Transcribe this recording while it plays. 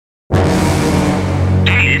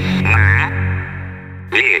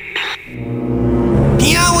Hits.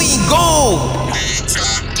 Here we go!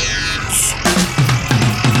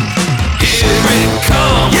 Here it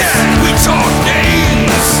comes. Yeah, we talk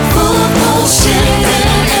games. Full of bullshit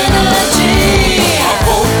and energy. Our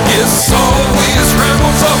focus always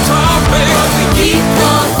rambles off topic, But we keep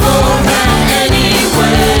the format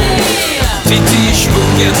anyway. TT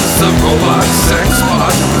Schmookins, the robot sex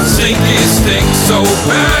bot. Stinky stinks so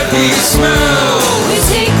bad he smells. We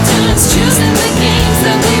take turns choosing the games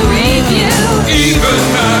that we review. Even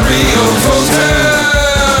Mario's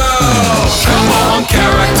Hotel. Come on,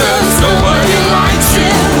 characters, nobody likes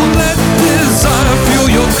you. Let desire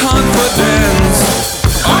fuel your confidence.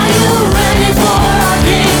 Are you ready for our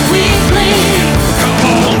Game Weekly? Come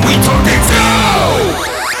on, we talk games now.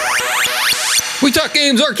 We Talk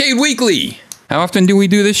Games Arcade Weekly. How often do we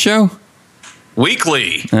do this show?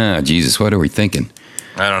 Weekly. Ah, Jesus, what are we thinking?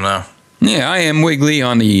 I don't know. Yeah, I am Wiggly.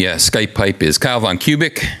 On the Skype pipe is Kyle Von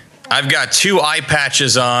Kubic. I've got 2 eye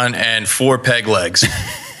patches on and 4 peg legs.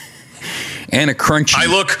 And a crunchy. I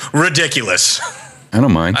look ridiculous. I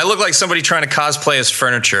don't mind. I look like somebody trying to cosplay as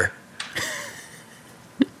furniture.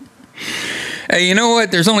 Hey, you know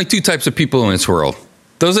what? There's only 2 types of people in this world.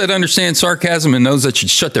 Those that understand sarcasm and those that should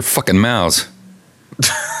shut their fucking mouths.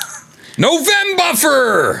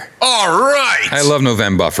 Novembuffer! All right. I love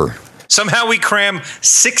Novembuffer. Somehow we cram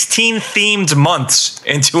 16 themed months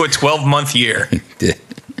into a 12-month year.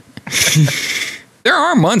 There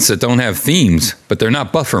are months that don't have themes, but they're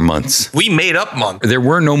not buffer months. We made up month. There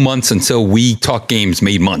were no months until We Talk Games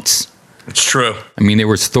made months. It's true. I mean, there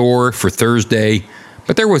was Thor for Thursday,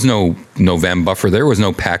 but there was no Novembuffer. There was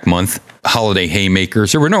no Pack Month. Holiday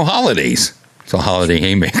Haymakers. There were no holidays. So Holiday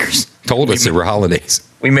Haymakers told us there were holidays.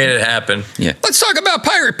 We made it happen. Yeah. Let's talk about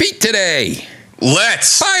Pirate Pete today.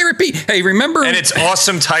 Let's. Pirate Pete. Hey, remember? And its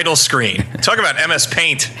awesome title screen. Talk about MS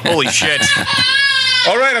Paint. Holy shit.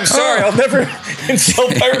 All right, I'm sorry. I'll never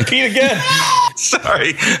insult Pirate Pete again.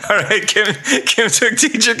 Sorry. All right, Kim took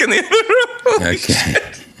T-Chick in the other room. Okay.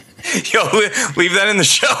 Yo, leave that in the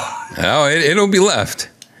show. Oh, it'll be left.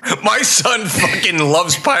 My son fucking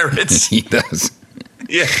loves pirates. He does.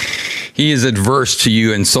 Yeah. He is adverse to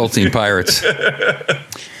you insulting pirates.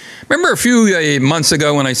 Remember a few months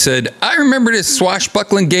ago when I said, I remember this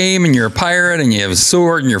swashbuckling game and you're a pirate and you have a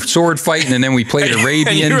sword and you're sword fighting, and then we played Arabian.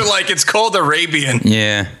 And you were like, it's called Arabian.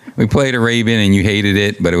 Yeah, we played Arabian and you hated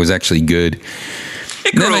it, but it was actually good.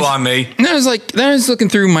 It grew on me. Then I was looking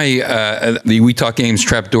through my the We Talk Games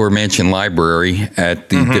Trapdoor Mansion library at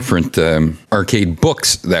the different arcade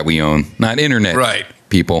books that we own. Not internet, Right.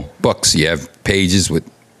 people. Books. You have pages with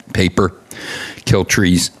paper, kill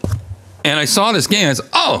trees. And I saw this game. I was,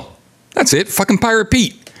 oh, that's it. Fucking Pirate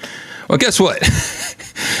Pete. Well, guess what?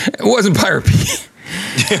 It wasn't Pirate Pete.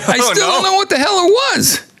 I still don't know what the hell it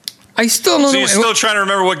was. I still don't know. So you're still trying to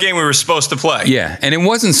remember what game we were supposed to play? Yeah, and it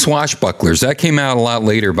wasn't Swashbucklers. That came out a lot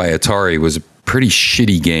later by Atari. It was a pretty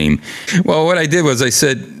shitty game. Well, what I did was I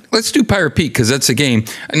said, let's do Pirate Pete because that's a game.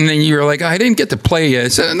 And then you were like, I didn't get to play it. I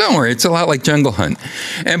said, don't worry, it's a lot like Jungle Hunt.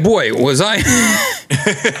 And boy, was I...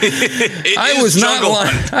 I was not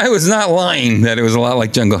lying that it was a lot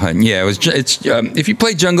like Jungle Hunt. Yeah, it's if you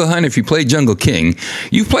play Jungle Hunt, if you play Jungle King,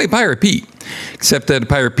 you play Pirate Pete. Except that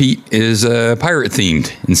Pirate Pete is pirate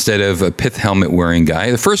themed instead of a pith helmet wearing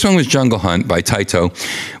guy. The first one was Jungle Hunt by Taito.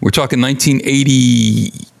 We're talking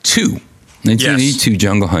 1982. 1982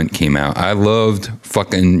 Jungle Hunt came out. I loved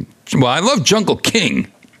Jungle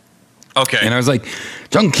King. Okay. And I was like,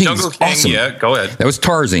 Jungle King's awesome. Yeah, go ahead. That was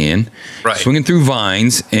Tarzan, right? Swinging through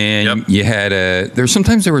vines, and you had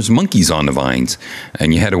sometimes there was monkeys on the vines,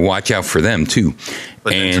 and you had to watch out for them too.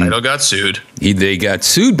 But then Taito got sued. They got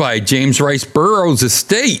sued by James Rice Burroughs'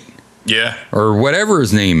 estate. Yeah. Or whatever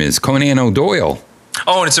his name is, Conan O'Doyle.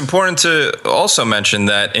 Oh, and it's important to also mention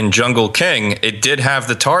that in Jungle King, it did have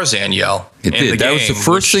the Tarzan yell. It did. That was the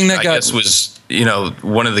first thing that I guess was,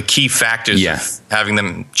 one of the key factors of having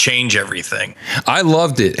them change everything. I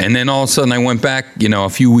loved it. And then all of a sudden I went back, a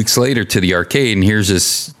few weeks later to the arcade, and here's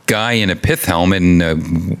this guy in a pith helmet and a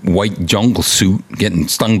white jungle suit getting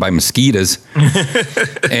stung by mosquitoes.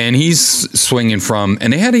 And he's swinging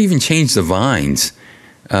and they had to even change the vines.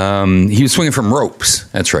 He was swinging from ropes.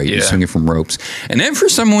 That's right. He was swinging from ropes. And then for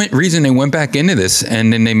some reason, they went back into this,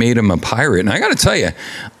 and then they made him a pirate. And I got to tell you,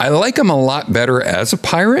 I like him a lot better as a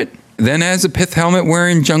pirate than as a pith helmet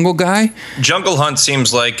wearing jungle guy. Jungle Hunt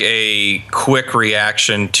seems like a quick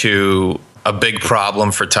reaction to a big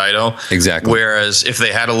problem for Taito. Exactly. Whereas if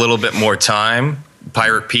they had a little bit more time,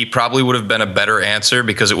 Pirate Pete probably would have been a better answer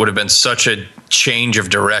because it would have been such a change of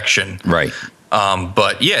direction. Right.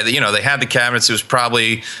 But yeah, they had the cabinets. It was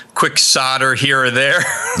probably quick solder here or there,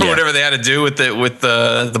 or whatever they had to do with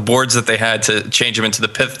the boards that they had to change them into the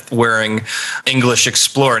pith-wearing English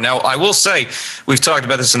Explorer. Now, I will say, we've talked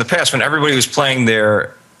about this in the past, when everybody was playing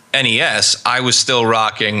their NES, I was still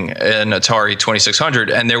rocking an Atari 2600,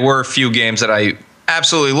 and there were a few games that I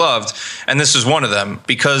absolutely loved, and this is one of them,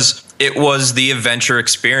 because it was the adventure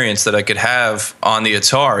experience that I could have on the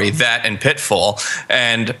Atari, that and Pitfall.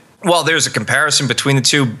 And while there's a comparison between the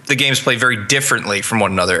two, the games play very differently from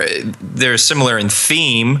one another. They're similar in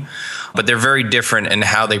theme, but they're very different in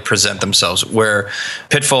how they present themselves, where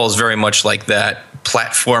Pitfall is very much like that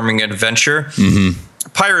platforming adventure. Mm-hmm.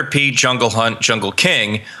 Pirate Pete, Jungle Hunt, Jungle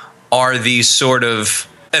King are these sort of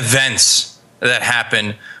events that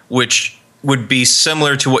happen, which would be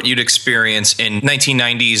similar to what you'd experience in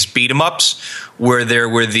 1990s beat-em-ups, where there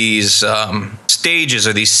were these stages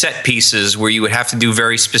or these set pieces where you would have to do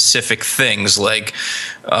very specific things, like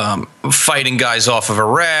fighting guys off of a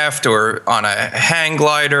raft or on a hang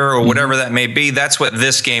glider or whatever that may be. That's what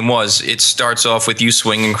this game was. It starts off with you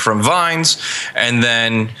swinging from vines, and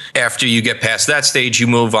then after you get past that stage, you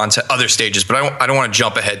move on to other stages. But I don't want to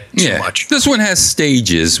jump ahead too much. This one has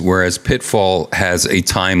stages, whereas Pitfall has a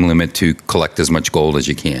time limit to collect as much gold as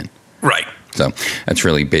you can. Right. So that's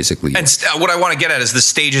really basically And what I want to get at is the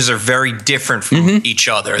stages are very different from each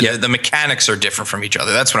other. Yeah. The mechanics are different from each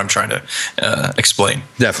other. That's what I'm trying to explain.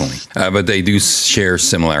 Definitely. But they do share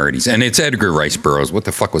similarities. And it's Edgar Rice Burroughs. What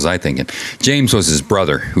the fuck was I thinking? James was his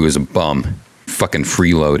brother, who was a bum. Fucking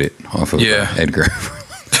freeloaded off of Edgar.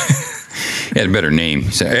 He had a better name.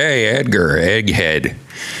 He said, hey, Edgar, Egghead.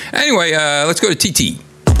 Anyway, let's go to TT.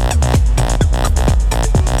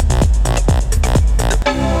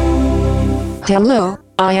 Hello,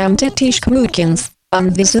 I am Titish Kmutkins,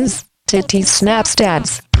 and this is Titi's Snap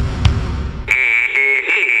Stats.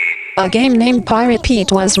 A game named Pirate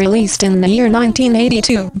Pete was released in the year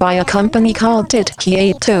 1982 by a company called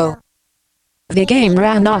Titki-8. The game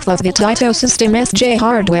ran off of the Taito System SJ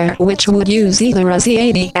hardware, which would use either a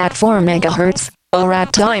Z80 at 4 MHz, or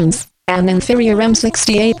at times, an inferior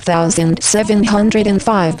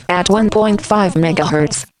M68705 at 1.5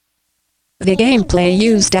 MHz. The gameplay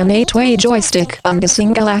used an 8-way joystick and a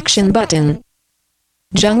single action button.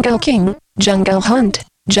 Jungle King, Jungle Hunt,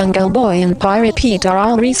 Jungle Boy and Pirate Pete are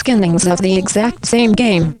all reskinnings of the exact same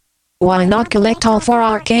game. Why not collect all 4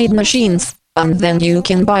 arcade machines, and then you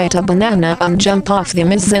can bite a banana and jump off the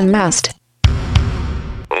mizzen-mast.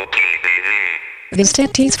 This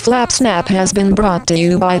Titty's Flap Snap has been brought to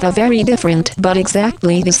you by the very different but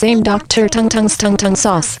exactly the same Dr. Tung Tung's Tung Tung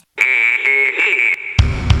Sauce.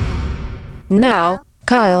 Now,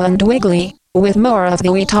 Kyle and Wiggly, with more of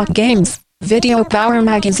the We Talk Games Video Power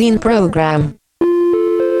Magazine program.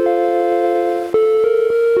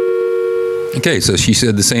 Okay, so she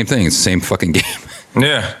said the same thing. It's the same fucking game.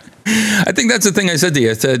 Yeah. I think that's the thing I said to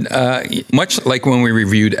you. I said, much like when we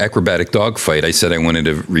reviewed Acrobatic Dogfight, I said I wanted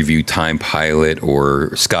to review Time Pilot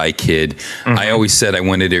or Sky Kid. Mm-hmm. I always said I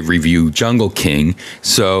wanted to review Jungle King,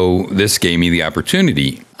 so this gave me the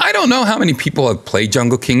opportunity. I don't know how many people have played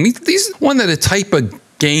Jungle King. These one of the type of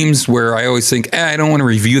games where I always think, I don't want to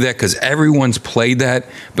review that because everyone's played that.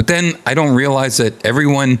 But then I don't realize that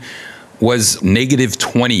everyone was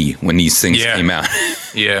 -20 when these things came out.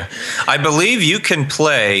 Yeah. I believe you can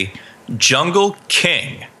play Jungle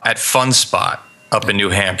King at Fun Spot up in New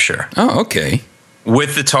Hampshire. Oh, okay.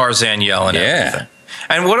 With the Tarzan yell and everything.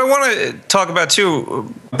 And what I want to talk about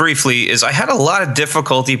too briefly is I had a lot of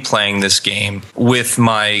difficulty playing this game with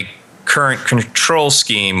my current control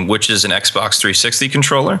scheme, which is an Xbox 360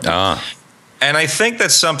 controller. And I think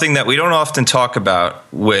that's something that we don't often talk about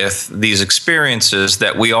with these experiences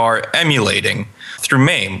that we are emulating through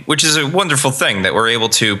MAME, which is a wonderful thing that we're able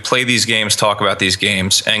to play these games, talk about these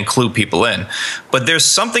games, and clue people in. But there's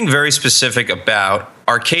something very specific about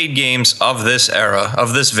arcade games of this era,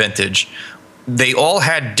 of this vintage. They all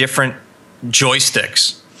had different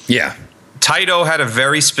joysticks. Yeah. Taito had a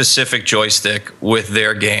very specific joystick with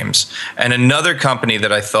their games. And another company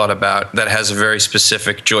that I thought about that has a very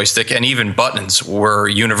specific joystick and even buttons were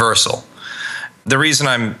Universal. The reason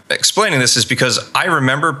I'm explaining this is because I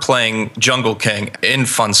remember playing Jungle King in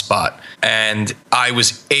Fun Spot, and I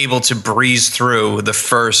was able to breeze through the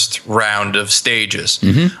first round of stages.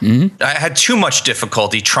 I had too much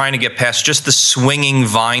difficulty trying to get past just the swinging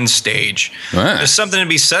vine stage. There's something to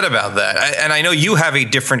be said about that. And I know you have a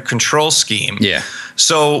different control scheme. Yeah.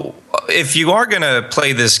 So if you are going to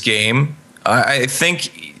play this game, I think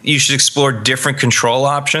you should explore different control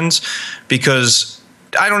options, because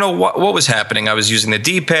I don't know what was happening. I was using the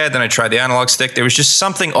D-pad, then I tried the analog stick. There was just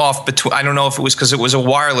something off between. I don't know if it was because it was a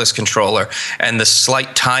wireless controller and the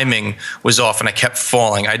slight timing was off and I kept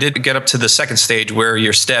falling. I did get up to the second stage where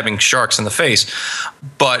you're stabbing sharks in the face,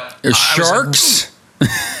 but Sharks?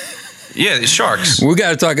 Yeah, the sharks. We got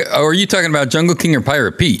to talk. Are you talking about Jungle King or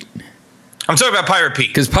Pirate Pete? I'm talking about Pirate Pete.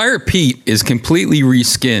 Because Pirate Pete is completely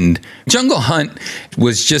reskinned. Jungle Hunt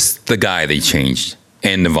was just the guy they changed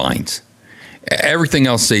and the vines. Everything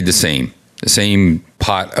else stayed the same. The same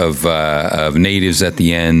pot of natives at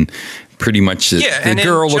the end. Pretty much the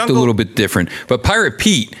girl looked a little bit different. But Pirate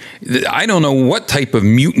Pete, I don't know what type of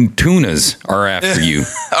mutant tunas are after you.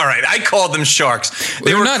 All right, I called them sharks.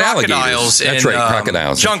 They were not crocodiles. That's right,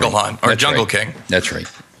 crocodiles. Jungle Hunt or Jungle King. That's right.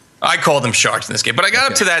 I called them sharks in this game. But I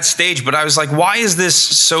got up to that stage, but I was like, why is this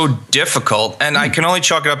so difficult? And I can only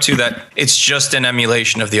chalk it up to that it's just an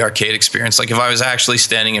emulation of the arcade experience. Like if I was actually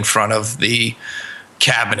standing in front of the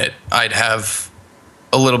cabinet, I'd have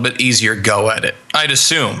a little bit easier go at it, I'd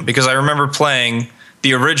assume, because I remember playing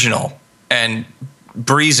the original and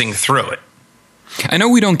breezing through it. I know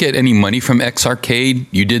we don't get any money from X Arcade.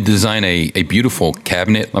 You did design a beautiful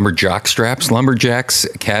cabinet, Lumberjacks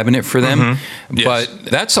cabinet for them. Mm-hmm. Yes.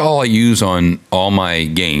 But that's all I use on all my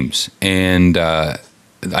games. And I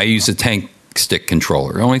use a tank stick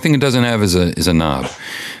controller. The only thing it doesn't have is a knob.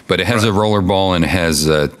 But it has a roller ball and it has 2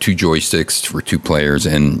 joysticks for 2 players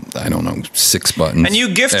and, I don't know, 6 buttons. And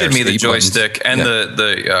you gifted me the joystick and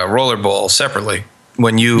the roller ball separately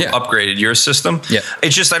when you upgraded your system. Yeah.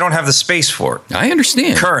 It's just I don't have the space for it. I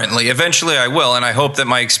understand. Currently. Eventually I will, and I hope that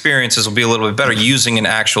my experiences will be a little bit better using an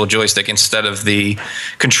actual joystick instead of the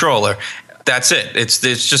controller. That's it. It's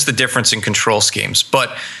just the difference in control schemes.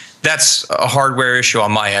 But that's a hardware issue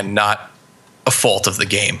on my end, not a fault of the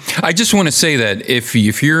game. I just want to say that if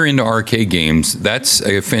you're into arcade games, that's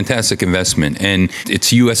a fantastic investment. And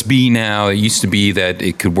it's USB now. It used to be that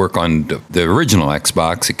it could work on the original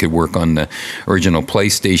Xbox. It could work on the original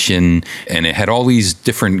PlayStation. And it had all these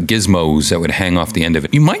different gizmos that would hang off the end of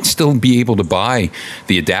it. You might still be able to buy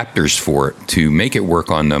the adapters for it to make it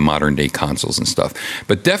work on the modern day consoles and stuff.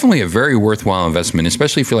 But definitely a very worthwhile investment,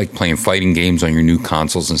 especially if you like playing fighting games on your new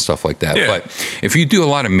consoles and stuff like that. Yeah. But if you do a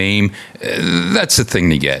lot of MAME, that's the thing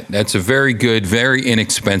to get. That's a very good, very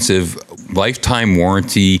inexpensive, lifetime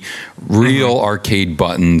warranty, real arcade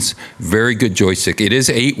buttons, very good joystick. It is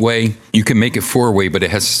 8-way. You can make it 4-way, but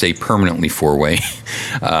it has to stay permanently 4-way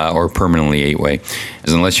or permanently 8-way.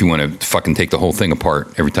 Unless you want to fucking take the whole thing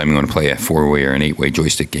apart every time you want to play a 4-way or an 8-way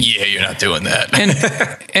joystick game. Yeah, you're not doing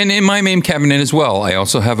that. And in my MAME cabinet as well, I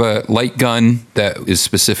also have a light gun that is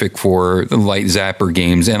specific for the light zapper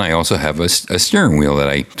games, and I also have a steering wheel that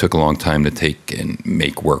I took a long time to take and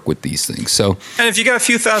make work with these things. So, and if you got a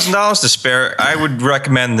few $1,000s to spare, I would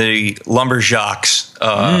recommend the Lumberjacks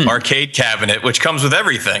arcade cabinet, which comes with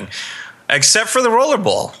everything, except for the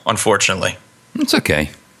rollerball, unfortunately. It's okay.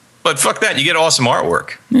 But fuck that, you get awesome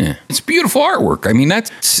artwork. Yeah, it's beautiful artwork. I mean,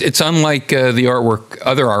 it's unlike the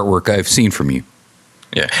other artwork I've seen from you.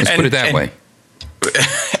 Yeah, Let's put it that way.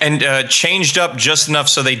 And changed up just enough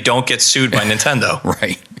so they don't get sued by Nintendo.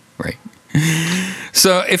 Right.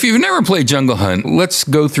 So if you've never played Jungle Hunt, let's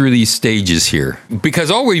go through these stages here. Because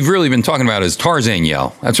all we've really been talking about is Tarzan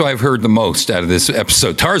Yell. That's what I've heard the most out of this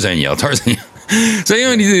episode. Tarzan Yell. So you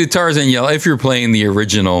only do the Tarzan Yell if you're playing the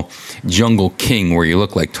original Jungle King where you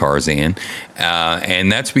look like Tarzan. And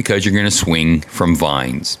that's because you're going to swing from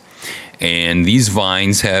vines. And these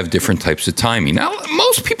vines have different types of timing. Now,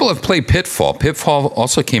 most people have played Pitfall. Pitfall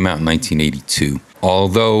also came out in 1982.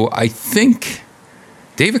 Although I think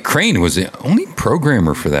David Crane was the only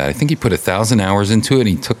programmer for that. I think he put 1,000 hours into it. And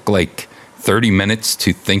he took like 30 minutes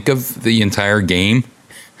to think of the entire game.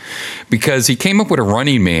 Because he came up with a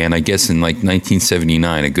Running Man, I guess, in like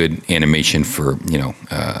 1979, a good animation for,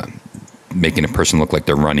 making a person look like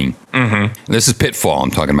they're running. Mm-hmm. This is Pitfall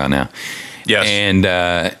I'm talking about now. Yes.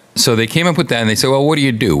 And so they came up with that, and they said, well, what do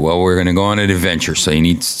you do? Well, we're going to go on an adventure, so you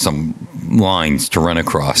need some lines to run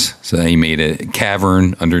across. So he made a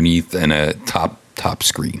cavern underneath and a top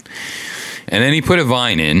screen. And then he put a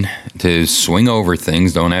vine in to swing over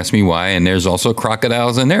things. Don't ask me why. And there's also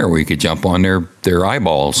crocodiles in there where you could jump on their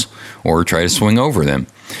eyeballs or try to swing over them.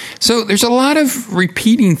 So there's a lot of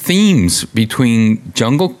repeating themes between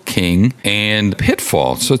Jungle King and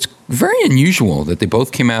Pitfall. So it's very unusual that they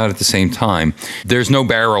both came out at the same time. There's no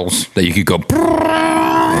barrels that you could go.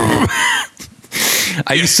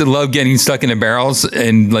 I used to love getting stuck in the barrels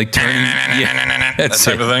and like turning that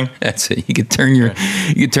type of thing. That's it. You could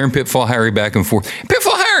turn Pitfall Harry back and forth.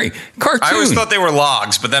 Pitfall Harry, cartoon. I always thought they were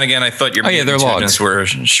logs, but then again, I thought your they're logs. were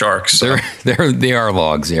sharks. So. They are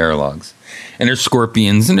logs. They are logs. And there's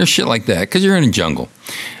scorpions and there's shit like that because you're in a jungle.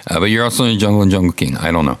 But you're also in a jungle in Jungle King.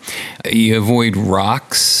 I don't know. You avoid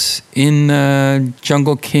rocks in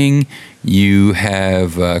Jungle King. You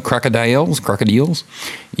have crocodiles.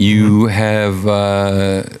 You have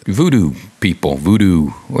voodoo people. Voodoo.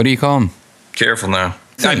 What do you call them? Careful now.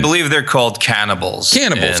 I believe they're called cannibals.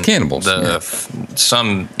 Cannibals.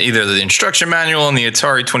 Some either the instruction manual on the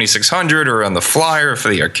Atari 2600 or on the flyer for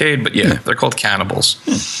the arcade, but they're called cannibals.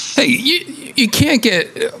 Hey, you can't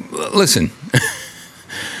get. Listen,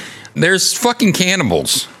 there's fucking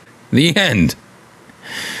cannibals. The end.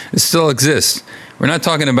 It still exists. We're not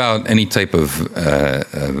talking about any type of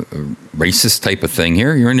racist type of thing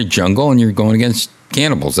here. You're in the jungle and you're going against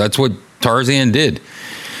cannibals. That's what Tarzan did.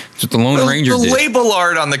 That's what the Lone Ranger did. The label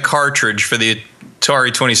art on the cartridge for the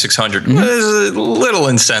Atari 2600 was a little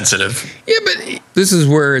insensitive. Yeah, but this is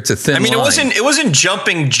where it's a thin line. It wasn't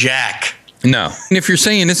Jumping Jack. No. And if you're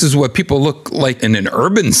saying this is what people look like in an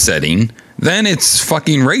urban setting, then it's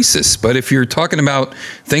fucking racist. But if you're talking about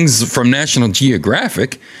things from National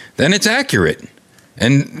Geographic, then it's accurate.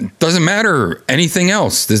 And it doesn't matter anything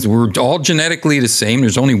else. We're all genetically the same.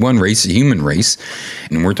 There's only one race, the human race.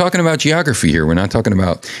 And we're talking about geography here. We're not talking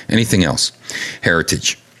about anything else.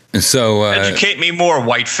 Heritage. And so educate me more,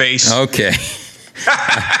 whiteface. Okay.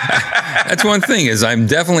 That's one thing is I'm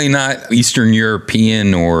definitely not Eastern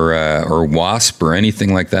European or WASP or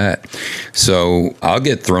anything like that. So I'll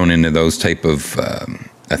get thrown into those type of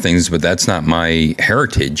things, but that's not my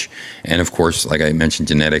heritage. And of course, like I mentioned,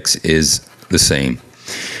 genetics is the same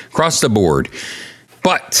across the board.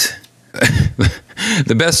 But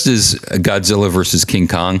the best is Godzilla versus King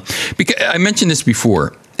Kong. Because I mentioned this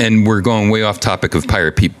before, and we're going way off topic of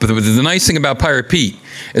Pirate Pete. But the nice thing about Pirate Pete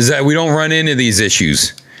is that we don't run into these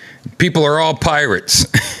issues. People are all pirates.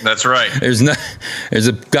 That's right. There's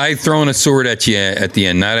a guy throwing a sword at you at the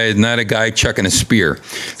end, not a guy chucking a spear.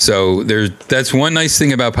 So that's one nice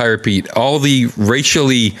thing about Pirate Pete. All the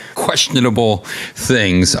racially questionable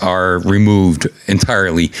things are removed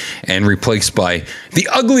entirely and replaced by the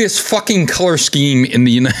ugliest fucking color scheme in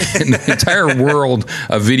the entire world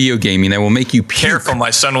of video gaming that will make you puke. Careful,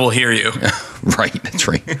 my son will hear you. Right, that's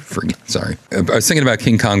right. Sorry. I was thinking about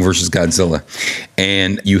King Kong versus Godzilla,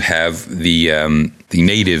 and you have the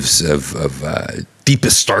natives of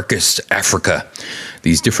deepest, darkest Africa,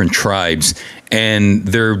 these different tribes, and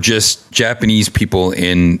they're just Japanese people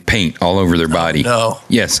in paint all over their body. No.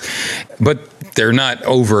 Yes, but they're not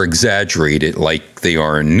over-exaggerated like they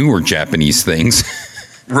are in newer Japanese things.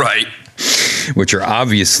 Right. Which are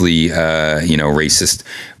obviously, racist.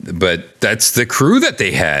 But that's the crew that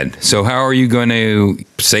they had. So how are you going to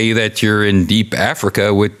say that you're in deep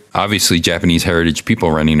Africa with obviously Japanese heritage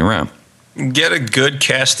people running around? Get a good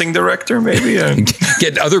casting director, maybe.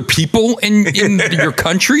 Get other people in your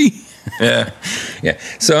country? Yeah. Yeah.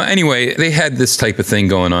 So anyway, they had this type of thing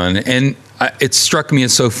going on. And it struck me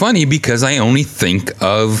as so funny because I only think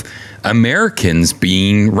of Americans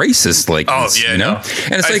being racist like this. Oh, yeah, you know? no.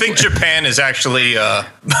 And it's I think Japan is actually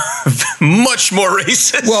much more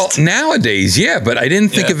racist. Well, nowadays, yeah, but I didn't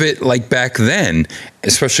think of it like back then,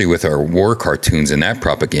 especially with our war cartoons and that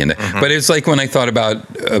propaganda. Mm-hmm. But it's like when I thought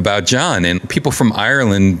about John and people from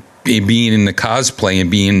Ireland being in the cosplay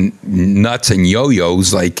and being nuts and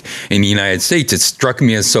yo-yos like in the United States, it struck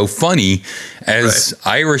me as so funny as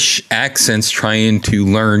Irish accents trying to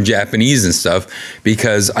learn Japanese and stuff,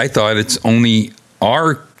 because I thought it's only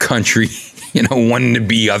our country, wanting to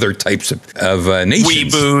be other types of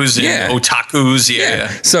nations. Weeboos and otakus, yeah.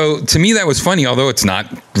 So to me, that was funny, although it's not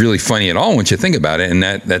really funny at all once you think about it, and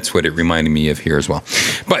that's what it reminded me of here as well.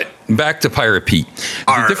 But back to Pirate Pete.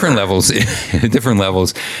 Different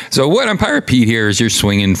levels. So what on Pirate Pete here is you're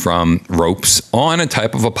swinging from ropes on a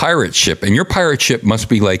type of a pirate ship, and your pirate ship must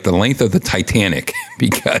be like the length of the Titanic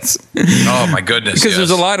because oh my goodness, because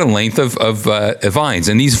there's a lot of length of vines,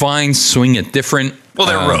 and these vines swing at different. Well,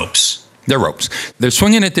 they're ropes. They're ropes. They're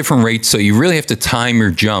swinging at different rates, so you really have to time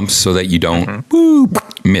your jumps so that you don't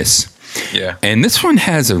miss. Yeah. And this one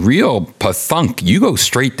has a real pathunk. You go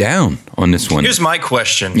straight down on this one. Here's my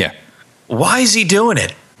question. Yeah. Why is he doing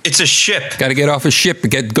it? It's a ship. Got to get off a ship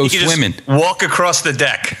and go swimming. Just walk across the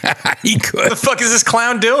deck. He could. What the fuck is this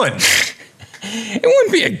clown doing? It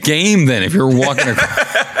wouldn't be a game then if you're walking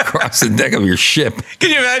across the deck of your ship.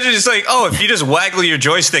 Can you imagine? It's like, if you just waggle your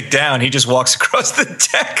joystick down, he just walks across the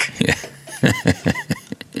deck. Yeah.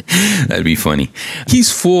 That'd be funny.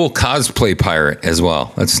 He's full cosplay pirate as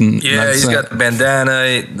well. He's got the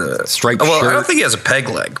bandana, the striped shirt. I don't think he has a peg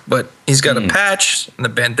leg, but he's got a patch and the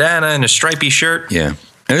bandana and a stripy shirt. Yeah.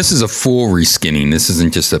 And this is a full reskinning. This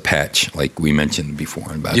isn't just a patch like we mentioned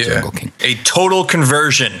before about Jungle King. A total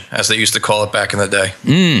conversion, as they used to call it back in the day.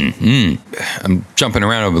 I'm jumping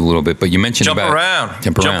around a little bit, but you mentioned Jump around.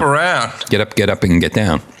 Get up, and get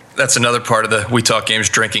down. That's another part of the We Talk Games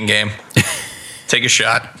drinking game. Take a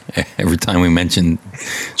shot. Every time we mention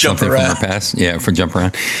Jump something around. from our past, for jump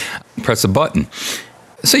around, press a button.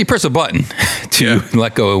 So you press a button to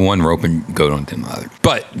let go of one rope and go on to another.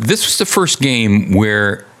 But this was the first game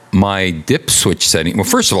where my dip switch setting. Well,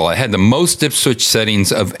 first of all, I had the most dip switch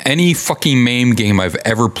settings of any fucking MAME game I've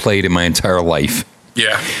ever played in my entire life.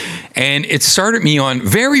 Yeah. And it started me on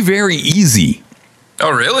very, very easy. Oh,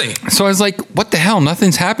 really? So I was like, what the hell?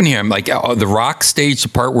 Nothing's happening here. I'm like, the rock stage, the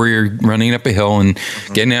part where you're running up a hill and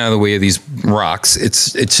getting out of the way of these rocks.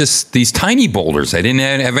 It's just these tiny boulders. I didn't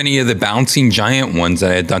have any of the bouncing giant ones that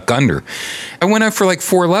I had duck under. I went out for like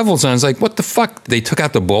 4 levels and I was like, what the fuck? They took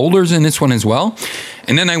out the boulders in this one as well?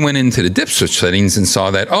 And then I went into the dip switch settings and saw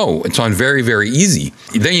that, it's on very, very easy.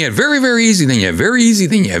 Then you have very, very easy. Then you have very easy.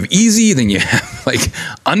 Then you have easy. Then you have like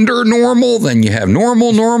under normal. Then you have normal.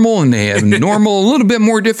 And they have normal, a little bit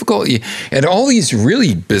more difficult. And all these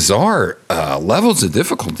really bizarre levels of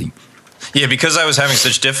difficulty. Yeah, because I was having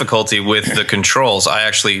such difficulty with the controls, I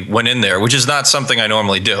actually went in there, which is not something I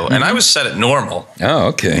normally do. And I was set at normal. Oh,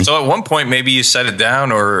 okay. So at one point, maybe you set it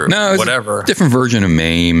down or whatever. A different version of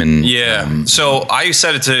MAME. And, so I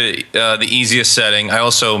set it to the easiest setting. I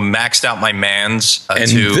also maxed out my mans and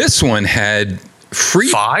to this one had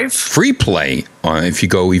free play on if you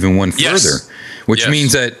go even one further, which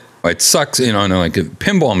means that it sucks in on like a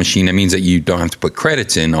pinball machine. That means that you don't have to put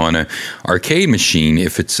credits in. On an arcade machine,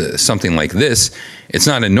 if it's something like this, it's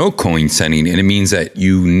not a no coin setting, and it means that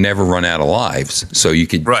you never run out of lives. So you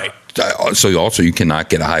could So also you cannot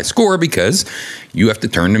get a high score because you have to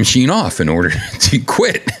turn the machine off in order to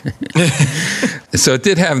quit. So it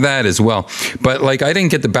did have that as well, but like I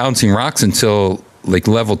didn't get the bouncing rocks until like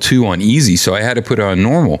level 2 on easy, so I had to put it on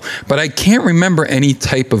normal. But I can't remember any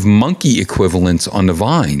type of monkey equivalents on the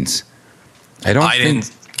vines. I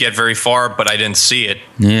didn't get very far, but I didn't see it.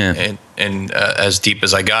 Yeah. And as deep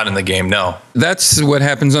as I got in the game, no. That's what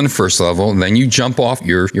happens on the first level. Then you jump off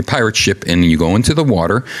your pirate ship and you go into the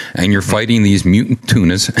water and you're fighting these mutant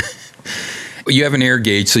tunas. You have an air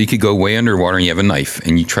gauge, so you could go way underwater, and you have a knife,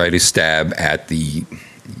 and you try to stab at the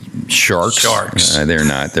sharks. They're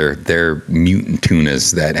not. They're mutant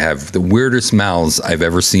tunas that have the weirdest mouths I've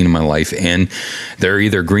ever seen in my life, and they're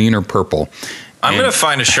either green or purple. I'm going to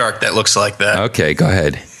find a shark that looks like that. Okay, go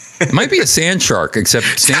ahead. It might be a sand shark,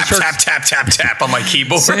 except sand sharks tap on my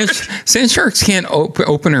keyboard. Sand sharks can't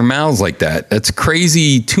open their mouths like that. That's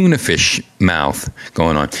crazy tuna fish mouth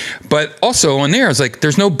going on. But also on there, it's like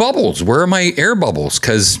there's no bubbles. Where are my air bubbles?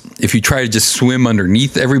 Because if you try to just swim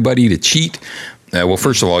underneath everybody to cheat, well,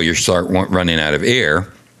 first of all, you start running out of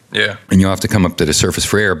air. Yeah. And you'll have to come up to the surface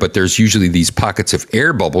for air, but there's usually these pockets of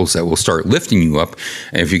air bubbles that will start lifting you up.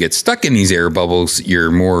 And if you get stuck in these air bubbles,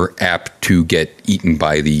 you're more apt to get eaten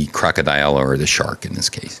by the crocodile or the shark in this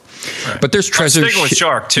case. Right. But there's treasure. I'm sticking with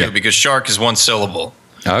shark, too, because shark is 1 syllable.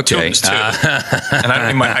 Okay. And I don't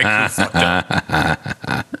need my IQ fucked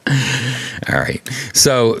up. All right.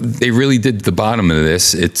 So they really did the bottom of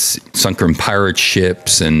this. It's sunken pirate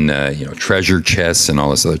ships and treasure chests and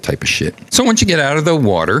all this other type of shit. So once you get out of the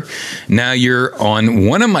water, now you're on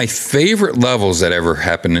one of my favorite levels that ever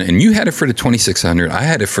happened. And you had it for the 2600. I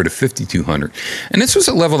had it for the 5200. And this was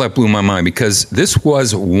a level that blew my mind because this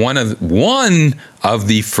was one of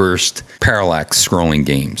the first parallax scrolling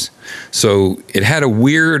games. So it had a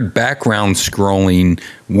weird background scrolling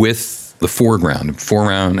with the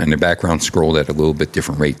foreground and the background scrolled at a little bit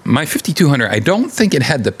different rate. My 5200, I don't think it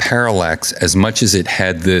had the parallax as much as it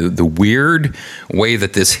had the weird way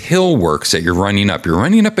that this hill works that you're running up. You're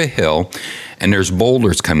running up a hill and there's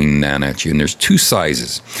boulders coming down at you, and there's 2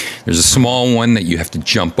 sizes. There's a small one that you have to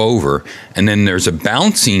jump over, and then there's a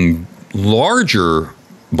bouncing larger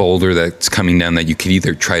boulder that's coming down that you could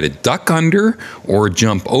either try to duck under or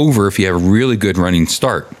jump over if you have a really good running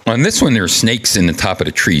start. On this one, there are snakes in the top of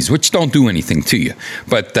the trees, which don't do anything to you.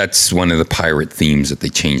 But that's one of the pirate themes that they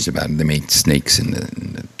changed about it. They made snakes in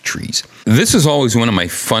the trees. This is always one of my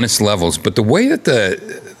funnest levels, but the way that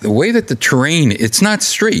the terrain, it's not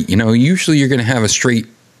straight. Usually you're going to have a straight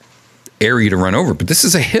area to run over, but this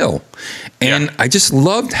is a hill. And I just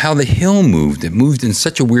loved how the hill moved. It moved in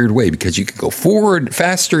such a weird way because you could go forward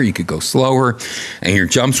faster, you could go slower, and your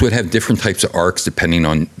jumps would have different types of arcs depending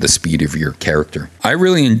on the speed of your character. I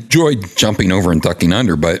really enjoyed jumping over and ducking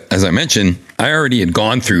under, but as I mentioned, I already had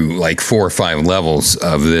gone through like 4 or 5 levels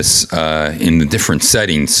of this in the different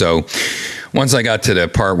settings. So once I got to the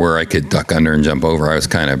part where I could duck under and jump over, I was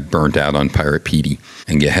kind of burnt out on Pirate Petey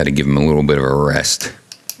and had to give him a little bit of a rest.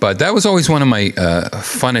 But that was always one of my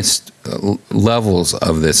funnest levels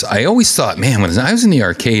of this. I always thought, man, when I was in the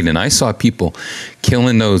arcade and I saw people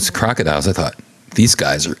killing those crocodiles, I thought, these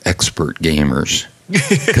guys are expert gamers.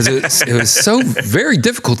 Because it was so very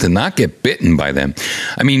difficult to not get bitten by them.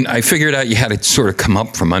 I mean, I figured out you had to sort of come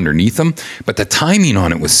up from underneath them, but the timing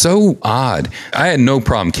on it was so odd. I had no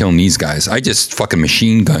problem killing these guys. I just fucking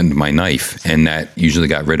machine gunned my knife, and that usually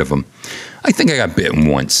got rid of them. I think I got bitten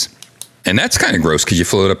once. And that's kind of gross because you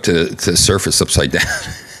float up to the surface upside down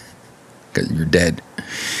because you're dead.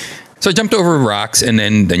 So I jumped over rocks, and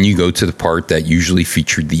then you go to the part that usually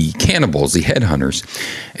featured the cannibals, the headhunters.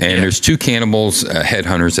 And there's two cannibals,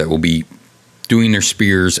 headhunters, that will be doing their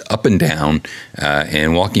spears up and down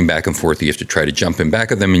and walking back and forth. You have to try to jump in back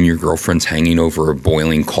of them, and your girlfriend's hanging over a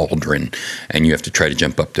boiling cauldron, and you have to try to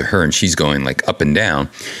jump up to her, and she's going like up and down.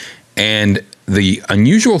 And the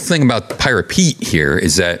unusual thing about Pirate Pete here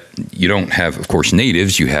is that you don't have, of course,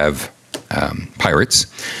 natives. You have pirates.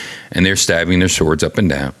 And they're stabbing their swords up and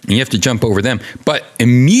down. And you have to jump over them. But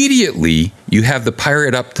immediately, you have the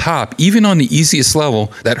pirate up top, even on the easiest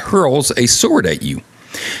level, that hurls a sword at you.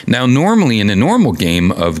 Now, normally, in a normal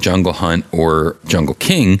game of Jungle Hunt or Jungle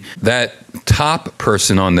King, that top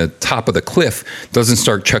person on the top of the cliff doesn't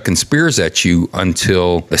start chucking spears at you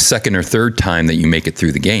until the second or third time that you make it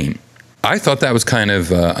through the game. I thought that was kind of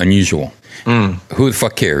unusual. Who the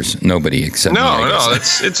fuck cares? Nobody except me. No,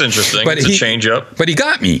 it's interesting. But it's a change up. But he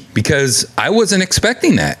got me because I wasn't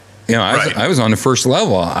expecting that. You know, I was on the first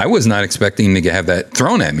level. I was not expecting to have that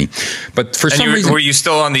thrown at me. But for some reason, were you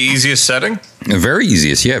still on the easiest setting? Very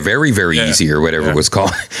easiest, yeah, very easy or whatever it was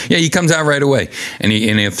called. Yeah, he comes out right away and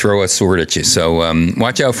he'll throw a sword at you. So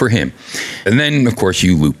watch out for him. And then, of course,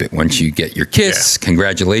 you loop it once you get your kiss. Yeah.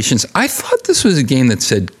 Congratulations. I thought this was a game that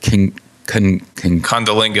said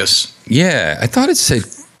Condolingus. Yeah, I thought it said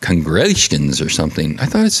congratulations or something. I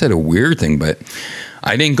thought it said a weird thing, but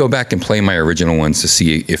I didn't go back and play my original ones to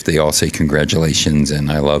see if they all say congratulations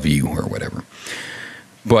and I love you or whatever.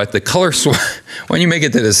 But the color swap, when you make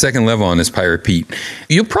it to the second level on this Pirate Pete,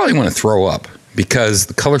 you'll probably want to throw up because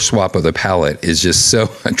the color swap of the palette is just so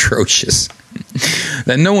atrocious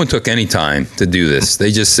that no one took any time to do this.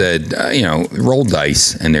 They just said, roll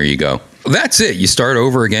dice and there you go. That's it. You start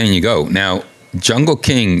over again and you go. Now, Jungle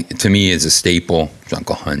King, to me, is a staple.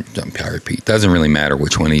 Jungle Hunt, Pirate Pete. Doesn't really matter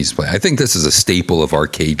which one he's playing. I think this is a staple of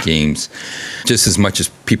arcade games. Just as much as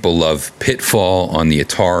people love Pitfall on the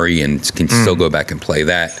Atari and can still go back and play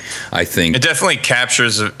that, I think. It definitely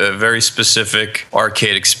captures a very specific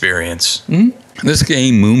arcade experience. This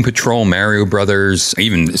game, Moon Patrol, Mario Brothers,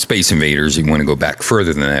 even Space Invaders, you want to go back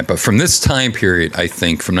further than that. But from this time period, I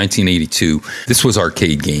think, from 1982, this was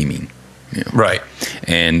arcade gaming. You know. Right.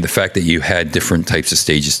 And the fact that you had different types of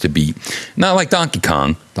stages to beat. Not like Donkey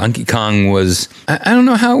Kong. Donkey Kong was, I don't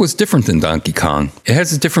know how it was different than Donkey Kong. It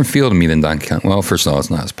has a different feel to me than Donkey Kong. Well, first of all, it's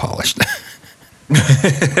not as polished.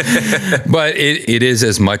 But it is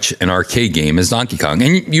as much an arcade game as Donkey Kong.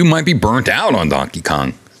 And you might be burnt out on Donkey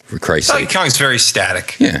Kong, for Christ's sake. Donkey Kong's very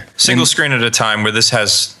static. Yeah. Single screen at a time, where this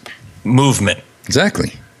has movement.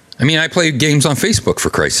 Exactly. I mean, I played games on Facebook, for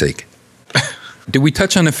Christ's sake. Did we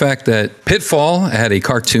touch on the fact that Pitfall had a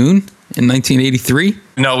cartoon in 1983?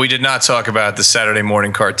 No, we did not talk about the Saturday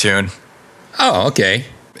morning cartoon. Oh, okay.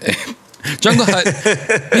 Jungle Hunt,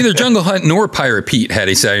 neither Jungle Hunt nor Pirate Pete had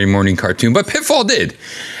a Saturday morning cartoon, but Pitfall did.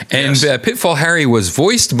 And Pitfall Harry was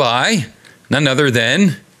voiced by none other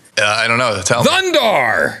than... I don't know. Tell me.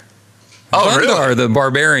 Thundar! Oh, Thundar, really? the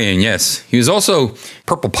barbarian, yes. He was also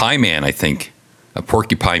Purple Pie Man, I think. A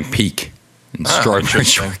Porcupine Peak. And Strawberry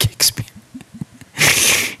Shortcake Speed.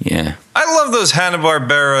 Yeah. I love those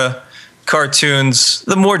Hanna-Barbera cartoons,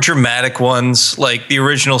 the more dramatic ones, like the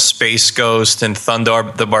original Space Ghost and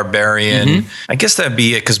Thundar the Barbarian. I guess that'd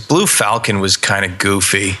be it, because Blue Falcon was kind of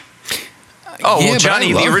goofy. Oh, yeah,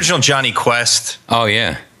 well, the original Johnny Quest. Oh,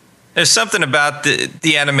 yeah. There's something about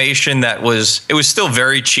the animation that was still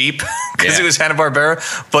very cheap because it was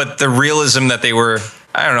Hanna-Barbera, but the realism that they were,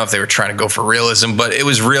 I don't know if they were trying to go for realism, but it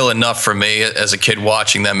was real enough for me as a kid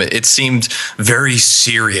watching them. It seemed very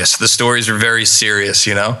serious. The stories were very serious,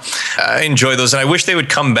 you know? I enjoy those, and I wish they would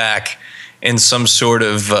come back in some sort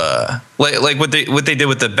of, like what they did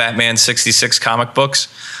with the Batman 66 comic books,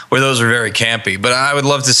 where those were very campy. But I would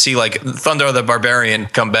love to see like Thundar the Barbarian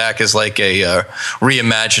come back as like a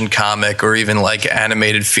reimagined comic or even like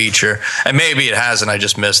animated feature. And maybe it hasn't, I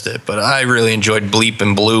just missed it. But I really enjoyed Bleep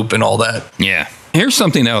and Bloop and all that. Yeah. Here's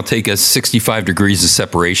something that'll take us 65 degrees of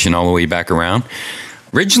separation all the way back around.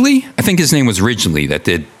 Ridgely? I think his name was Ridgely that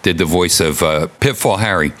did the voice of Pitfall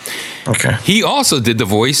Harry. Okay. He also did the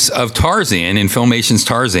voice of Tarzan in Filmation's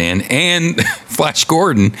Tarzan and Flash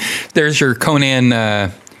Gordon. There's your Conan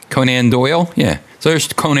Doyle. Yeah. So there's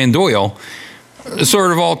Conan Doyle,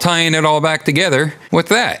 sort of all tying it all back together with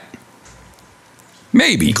that.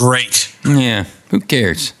 Maybe. Great. Yeah. Who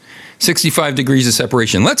cares? 65 degrees of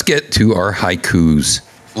separation. Let's get to our haikus.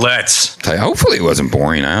 Let's. Hopefully it wasn't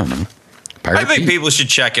boring. I don't know. I think people should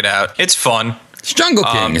check it out. It's fun. It's Jungle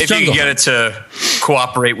King. It's if you can get it to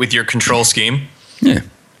cooperate with your control scheme. Yeah.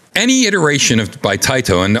 Any iteration by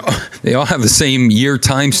Taito, and they all have the same year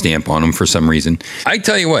timestamp on them for some reason. I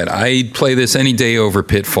tell you what, I'd play this any day over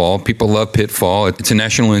Pitfall. People love Pitfall. It's a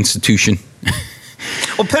national institution.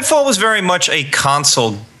 Well, Pitfall was very much a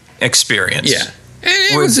console experience. Yeah.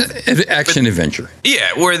 It was an action-adventure.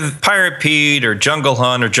 Yeah, where Pirate Pete or Jungle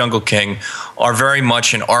Hunt or Jungle King are very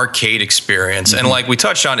much an arcade experience. Mm-hmm. And like we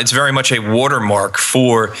touched on, it's very much a watermark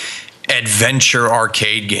for adventure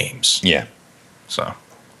arcade games. Yeah. So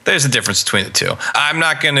there's a difference between the two. I'm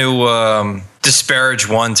not going to disparage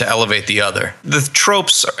one to elevate the other. The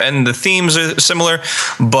tropes and the themes are similar,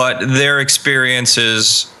 but their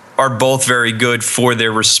experiences are both very good for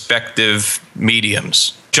their respective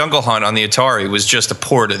mediums. Jungle Hunt on the Atari was just a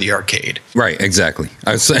port of the arcade. Right, exactly.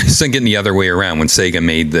 I was thinking the other way around when Sega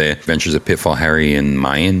made the Adventures of Pitfall Harry and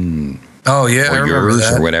Mayan. Oh, yeah, I remember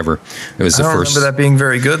that. Or whatever. It was the first. I remember that being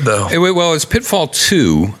very good, though. It was Pitfall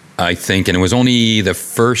 2, I think, and it was only the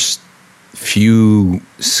first few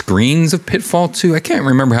screens of Pitfall 2. I can't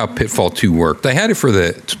remember how Pitfall 2 worked. I had it for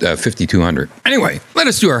the 5200. Anyway, let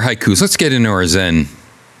us do our haikus. Let's get into our Zen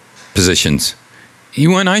positions.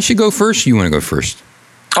 You and I should go first? You want to go first?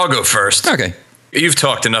 I'll go first. Okay. You've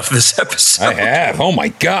talked enough this episode. I have. Oh, my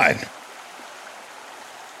God.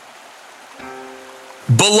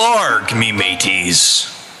 Belarg, me mateys.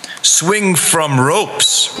 Swing from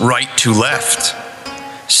ropes right to left.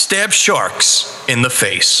 Stab sharks in the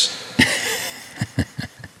face.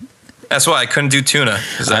 That's why I couldn't do tuna.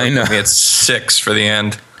 I know. It's 6 for the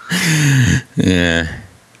end. Yeah.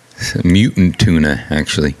 It's a mutant tuna,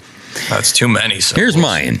 actually. That's too many. Here's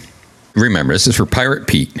mine. Remember, this is for Pirate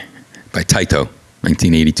Pete by Taito,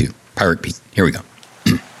 1982. Pirate Pete. Here we go.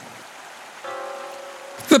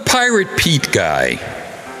 The Pirate Pete guy.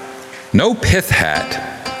 No pith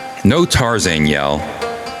hat. No Tarzan yell.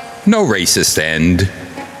 No racist end.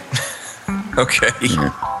 Okay.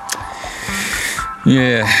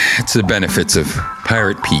 Yeah, it's the benefits of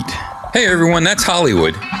Pirate Pete. Hey, everyone, that's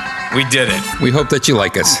Hollywood. We did it. We hope that you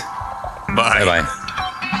like us. Bye. Bye-bye.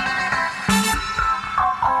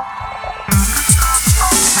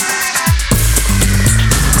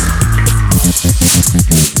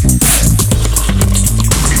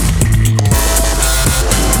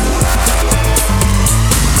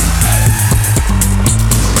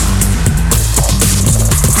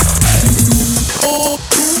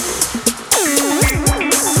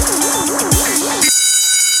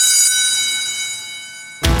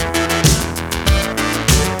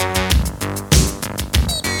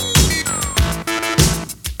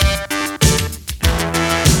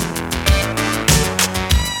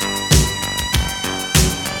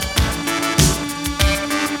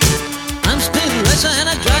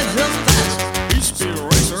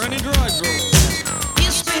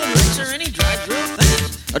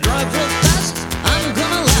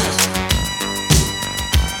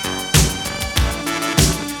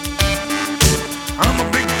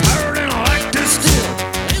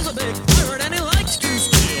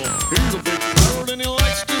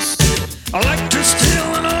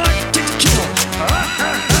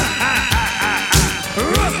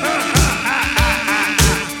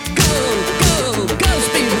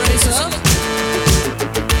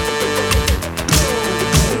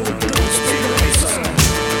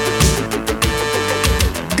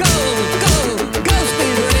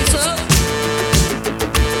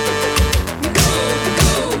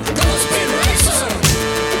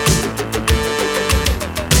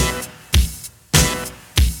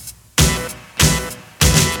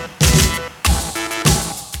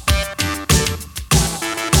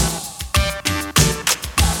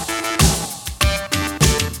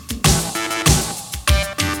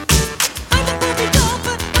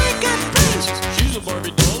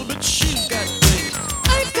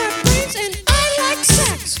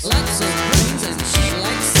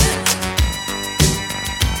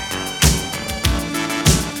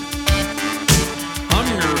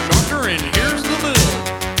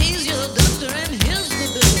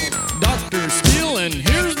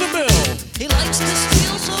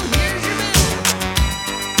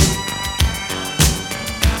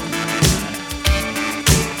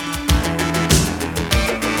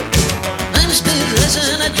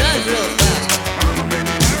 and I drive real fast.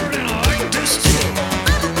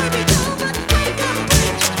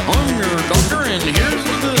 I'm your doctor and here's